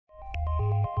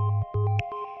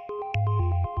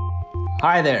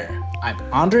Hi there, I'm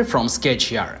Andre from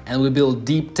SketchAR and we build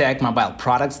deep tech mobile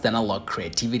products that unlock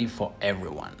creativity for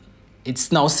everyone.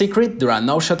 It's no secret there are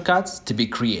no shortcuts to be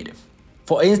creative.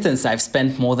 For instance, I've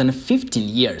spent more than 15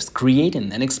 years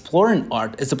creating and exploring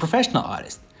art as a professional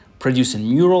artist, producing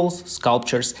murals,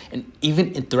 sculptures, and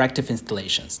even interactive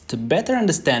installations to better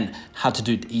understand how to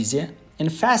do it easier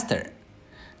and faster.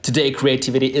 Today,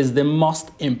 creativity is the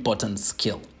most important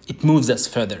skill. It moves us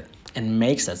further and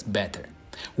makes us better.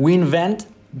 We invent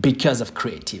because of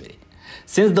creativity.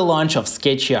 Since the launch of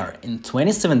SketchAR in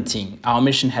 2017, our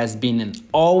mission has been and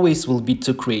always will be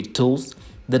to create tools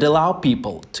that allow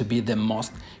people to be their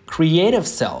most creative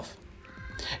self.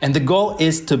 And the goal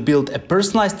is to build a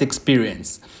personalized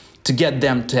experience to get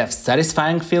them to have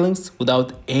satisfying feelings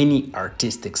without any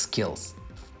artistic skills.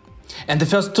 And the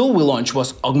first tool we launched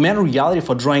was augmented reality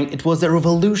for drawing. It was a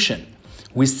revolution.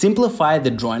 We simplified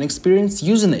the drawing experience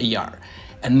using AR,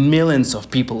 and millions of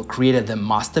people created their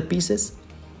masterpieces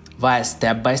via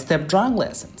step-by-step drawing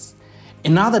lessons.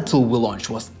 Another tool we launched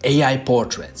was AI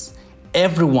portraits.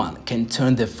 Everyone can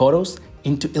turn their photos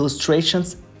into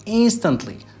illustrations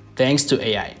instantly thanks to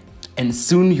AI. And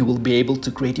soon you will be able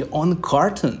to create your own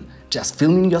cartoon just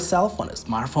filming yourself on a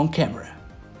smartphone camera.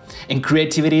 And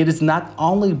creativity is not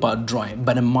only about drawing,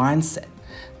 but a mindset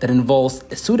that involves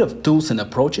a suite of tools and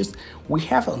approaches we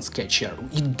have on SketchAR.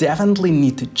 You definitely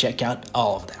need to check out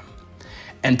all of them.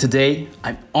 And today,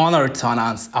 I'm honored to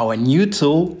announce our new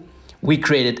tool we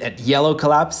created at Yellow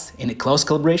Collabs in a close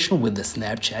collaboration with the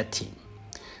Snapchat team.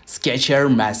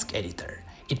 SketchAR Mask Editor.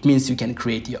 It means you can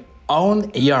create your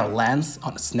own AR lens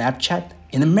on Snapchat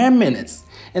in a mere minutes.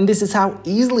 And this is how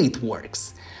easily it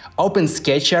works. Open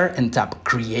SketchAR and tap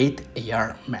Create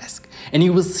AR Mask, and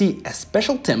you will see a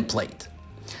special template.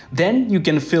 Then you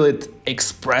can fill it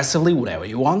expressively whatever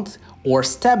you want, or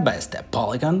step by step,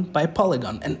 polygon by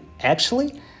polygon. And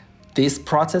actually, this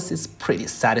process is pretty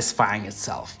satisfying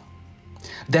itself.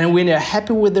 Then when you're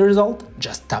happy with the result,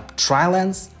 just tap Try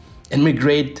Lens and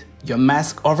migrate your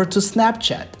mask over to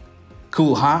Snapchat.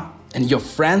 Cool, huh? And your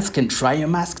friends can try your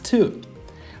mask too.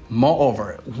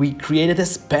 Moreover, we created a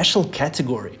special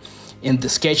category in the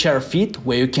SketchAR feed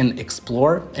where you can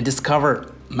explore and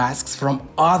discover masks from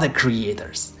other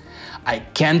creators. I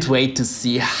can't wait to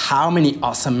see how many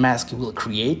awesome masks you will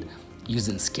create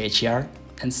using SketchAR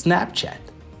and Snapchat.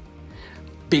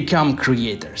 Become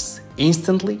creators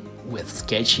instantly with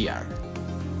SketchAR.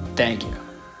 Thank you.